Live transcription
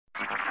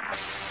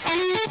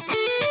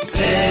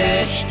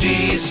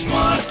HT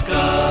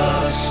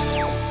Smartcast.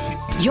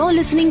 You're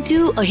listening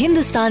to a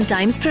Hindustan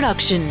Times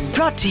production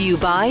brought to you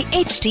by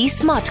HT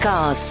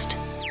Smartcast.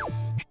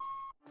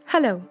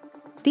 Hello,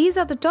 these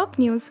are the top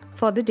news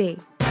for the day.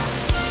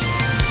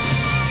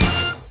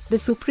 The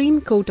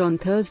Supreme Court on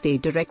Thursday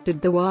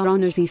directed the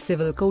Varanasi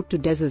Civil Court to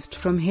desist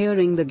from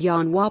hearing the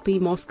Gyanwapi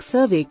Mosque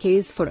survey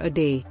case for a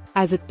day,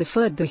 as it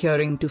deferred the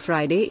hearing to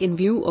Friday in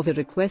view of a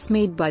request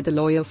made by the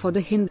lawyer for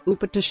the Hindu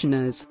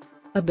petitioners.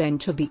 A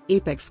bench of the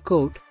Apex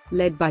Court,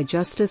 led by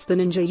Justice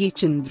Dhananjay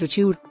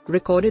Chandrachud,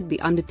 recorded the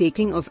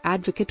undertaking of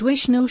Advocate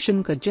Vishnu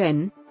Shankar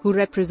Jain, who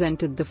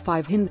represented the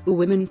 5 Hindu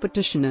women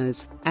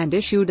petitioners, and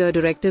issued a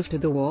directive to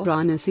the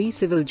Varanasi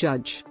civil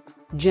judge.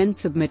 Jain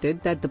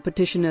submitted that the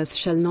petitioners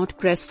shall not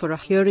press for a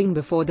hearing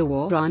before the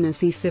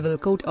Varanasi Civil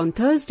Court on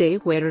Thursday,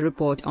 where a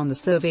report on the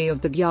survey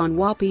of the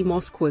Gyanwapi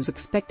Mosque was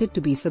expected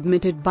to be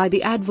submitted by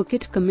the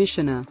Advocate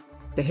Commissioner.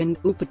 The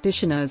Hindu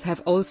petitioners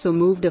have also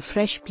moved a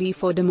fresh plea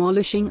for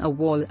demolishing a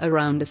wall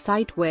around a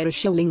site where a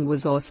shivling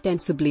was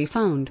ostensibly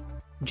found.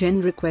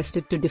 Jain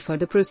requested to defer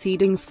the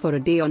proceedings for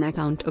a day on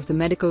account of the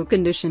medical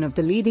condition of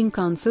the leading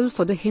counsel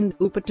for the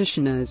Hindu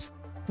petitioners.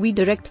 We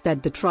direct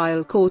that the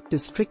trial court to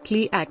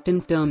strictly act in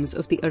terms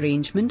of the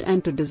arrangement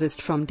and to desist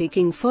from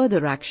taking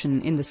further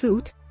action in the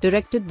suit,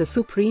 directed the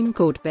Supreme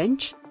Court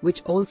bench,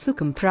 which also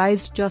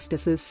comprised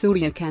Justices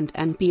Suryakant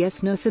and P.S.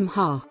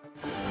 Narasimha.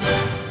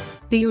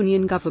 The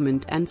union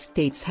government and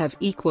states have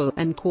equal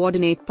and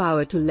coordinate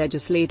power to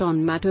legislate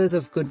on matters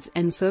of goods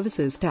and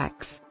services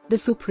tax, the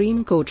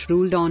Supreme Court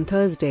ruled on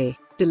Thursday,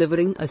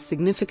 delivering a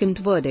significant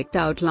verdict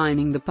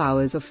outlining the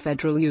powers of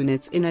federal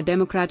units in a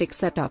democratic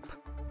setup.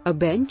 A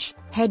bench,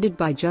 headed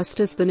by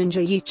Justice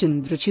Dhananjay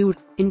Chandrachud,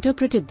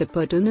 interpreted the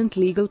pertinent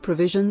legal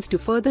provisions to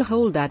further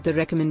hold that the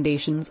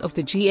recommendations of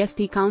the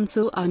GST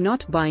Council are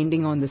not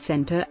binding on the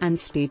centre and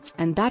states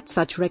and that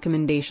such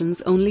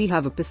recommendations only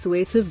have a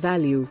persuasive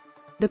value.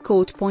 The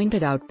court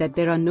pointed out that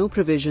there are no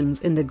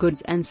provisions in the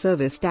Goods and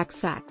Service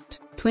Tax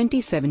Act,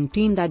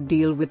 2017 that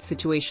deal with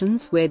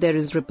situations where there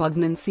is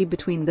repugnancy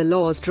between the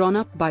laws drawn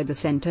up by the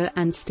centre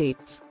and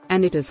states,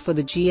 and it is for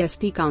the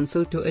GST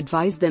Council to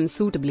advise them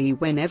suitably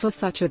whenever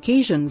such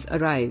occasions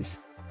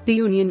arise. The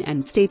union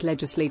and state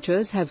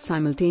legislatures have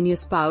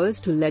simultaneous powers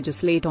to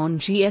legislate on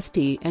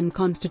GST, and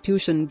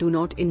Constitution do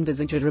not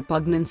envisage a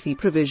repugnancy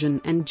provision,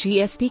 and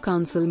GST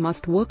Council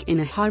must work in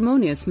a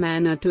harmonious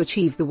manner to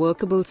achieve the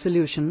workable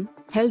solution,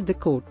 held the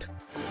court.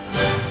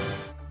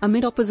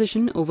 Amid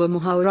opposition over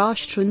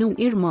Maharashtra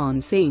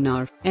Nirman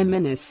Senar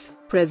 (MNS),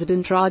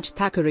 President Raj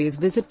Thakere's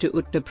visit to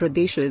Uttar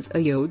Pradesh's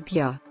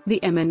Ayodhya, the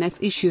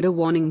MNS issued a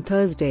warning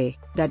Thursday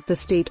that the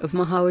state of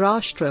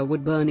Maharashtra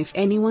would burn if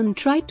anyone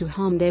tried to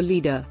harm their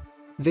leader.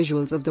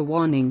 Visuals of the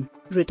warning,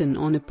 written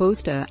on a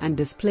poster and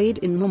displayed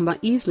in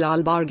Mumbai's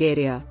Lal Bagh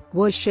area,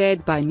 were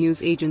shared by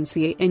news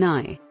agency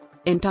ANI.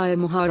 Entire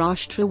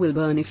Maharashtra will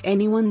burn if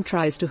anyone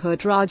tries to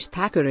hurt Raj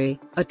Thakere,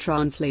 a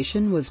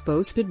translation was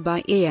posted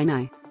by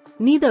ANI.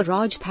 Neither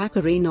Raj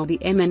Thakere nor the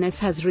MNS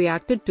has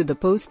reacted to the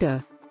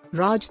poster.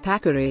 Raj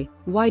Thakere,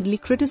 widely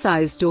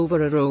criticized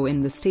over a row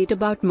in the state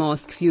about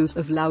mosques' use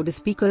of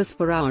loudspeakers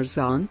for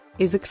Azan,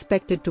 is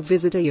expected to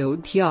visit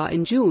Ayodhya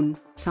in June,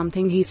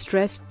 something he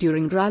stressed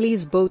during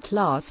rallies both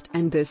last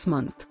and this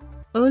month.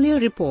 Earlier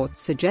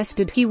reports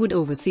suggested he would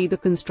oversee the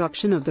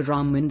construction of the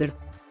Ram Mandir.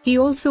 He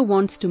also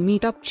wants to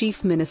meet up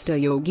Chief Minister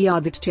Yogi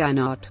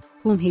Adityanath,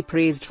 whom he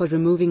praised for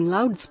removing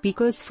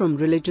loudspeakers from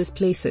religious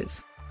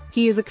places.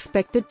 He is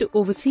expected to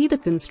oversee the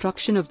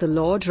construction of the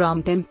Lord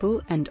Ram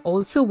Temple and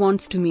also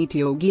wants to meet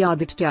Yogi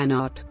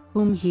Adityanath,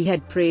 whom he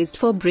had praised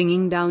for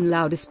bringing down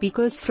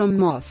loudspeakers from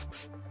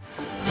mosques.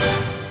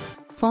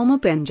 Former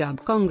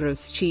Punjab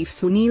Congress chief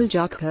Sunil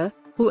Jakhar,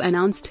 who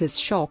announced his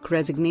shock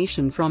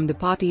resignation from the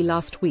party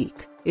last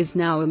week, is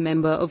now a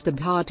member of the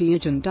Bharatiya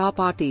Janata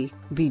Party,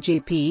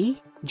 BJP,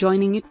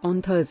 joining it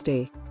on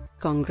Thursday.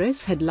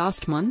 Congress had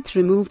last month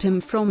removed him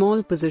from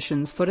all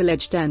positions for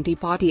alleged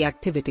anti-party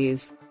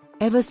activities.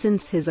 Ever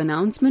since his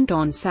announcement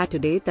on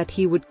Saturday that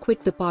he would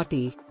quit the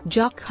party,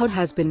 Jakhar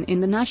has been in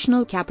the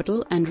national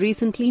capital and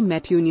recently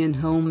met Union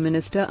Home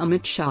Minister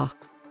Amit Shah.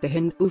 The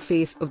Hindu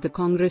face of the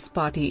Congress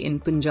party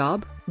in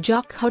Punjab,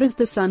 Jakhar is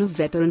the son of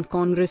veteran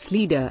Congress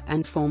leader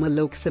and former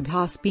Lok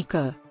Sabha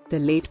Speaker, the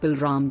late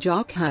Balram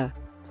Jakhar.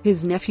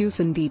 His nephew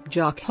Sandeep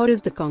Jakhar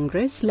is the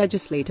Congress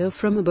legislator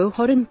from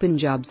Abohar in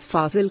Punjab's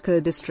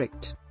Fazilka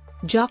district.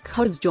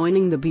 Jakhar's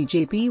joining the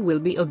BJP will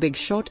be a big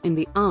shot in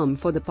the arm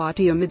for the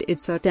party amid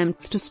its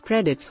attempts to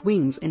spread its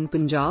wings in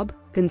Punjab,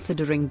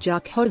 considering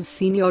Jakhar's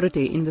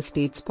seniority in the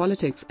state's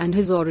politics and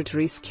his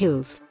oratory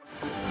skills.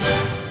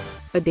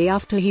 A day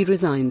after he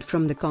resigned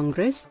from the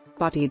Congress,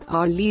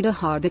 Patidar leader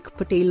Hardik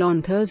Patel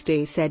on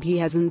Thursday said he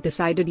hasn't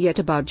decided yet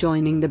about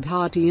joining the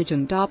Bharatiya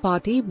Janata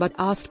Party but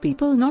asked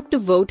people not to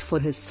vote for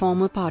his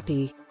former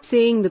party,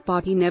 saying the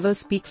party never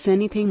speaks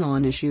anything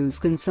on issues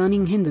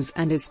concerning Hindus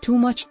and is too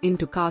much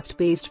into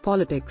caste-based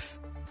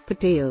politics.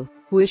 Patel,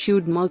 who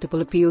issued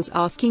multiple appeals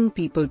asking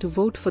people to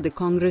vote for the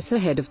Congress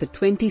ahead of the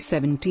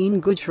 2017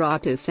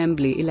 Gujarat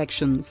Assembly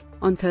elections,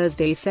 on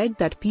Thursday said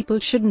that people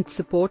shouldn't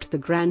support the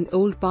Grand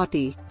Old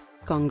Party.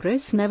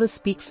 Congress never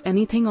speaks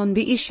anything on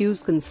the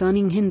issues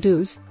concerning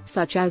Hindus,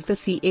 such as the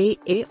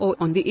CAA or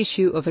on the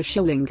issue of a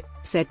shilling,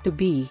 said to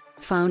be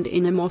found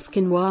in a mosque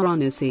in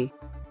Varanasi.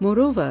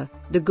 Moreover,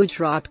 the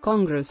Gujarat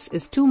Congress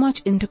is too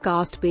much into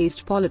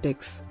caste-based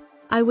politics.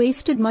 I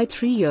wasted my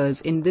 3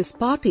 years in this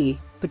party,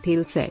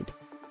 Patel said.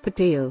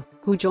 Patel,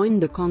 who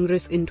joined the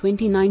Congress in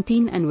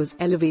 2019 and was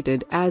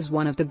elevated as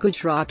one of the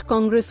Gujarat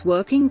Congress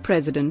working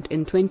president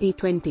in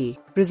 2020,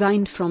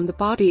 resigned from the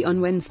party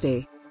on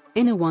Wednesday.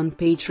 In a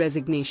one-page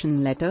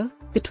resignation letter,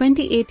 the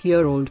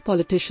 28-year-old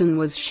politician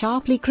was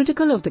sharply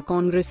critical of the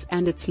Congress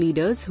and its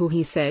leaders who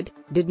he said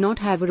did not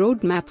have a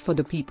roadmap for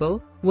the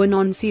people, were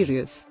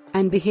non-serious,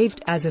 and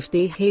behaved as if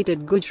they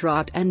hated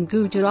Gujarat and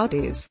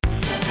Gujaratis.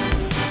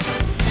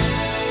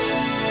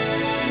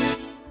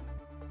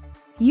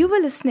 You were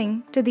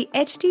listening to the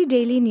HT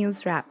Daily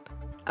News Wrap,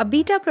 a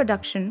beta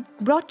production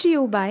brought to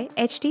you by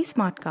HT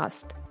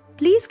Smartcast.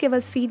 Please give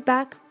us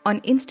feedback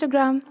on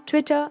Instagram,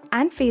 Twitter,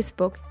 and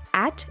Facebook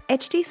at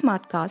HT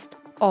Smartcast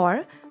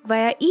or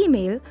via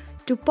email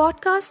to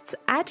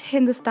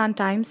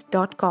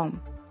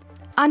podcasts@hindustantimes.com.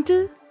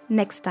 Until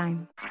next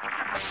time.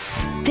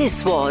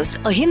 This was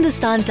a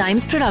Hindustan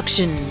Times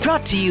production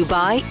brought to you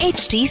by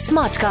HT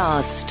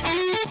Smartcast.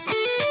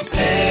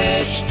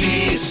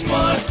 HT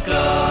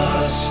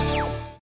Smartcast.